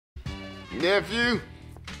Nephew,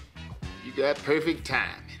 you got perfect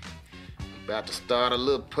timing. I'm about to start a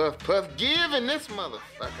little puff give in this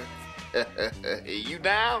motherfucker. You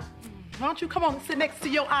down? Why don't you come on and sit next to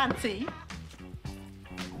your auntie?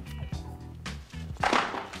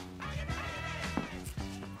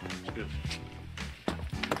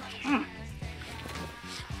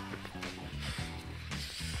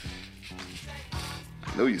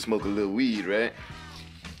 I know you smoke a little weed, right?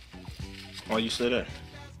 Why you say that?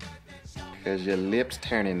 Because your lips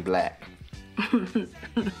turning black.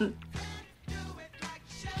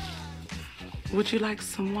 Would you like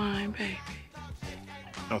some wine, baby?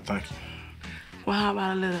 No, thank you. Well, how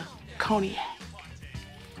about a little cognac?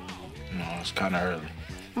 No, it's kind of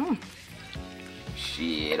early.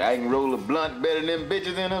 Shit, I can roll a blunt better than them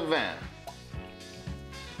bitches in a van.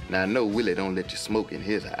 Now, I know Willie don't let you smoke in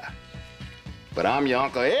his eye. But I'm your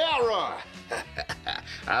Uncle Elroy.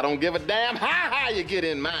 I don't give a damn how high you get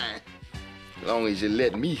in mine, as long as you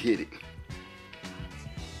let me hit it.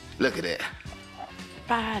 Look at that.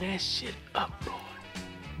 Fire that shit up, boy.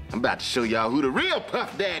 I'm about to show y'all who the real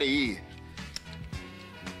Puff Daddy is.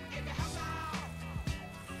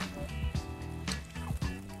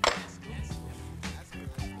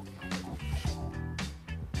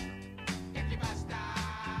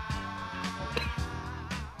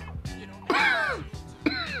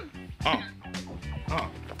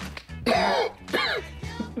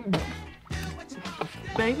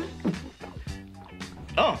 Baby?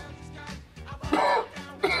 Oh.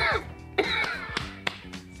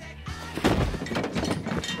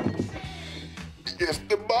 It's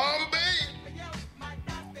the Bombay.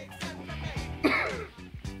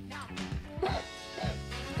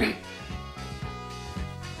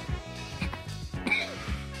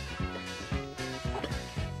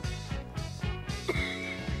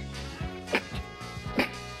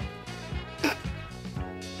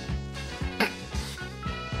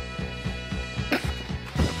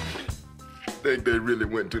 Think they really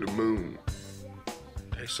went to the moon.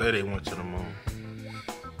 They say they went to the moon.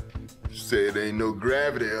 Said ain't no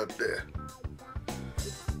gravity up there.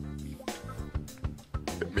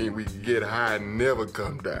 That mean we can get high and never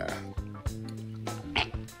come down.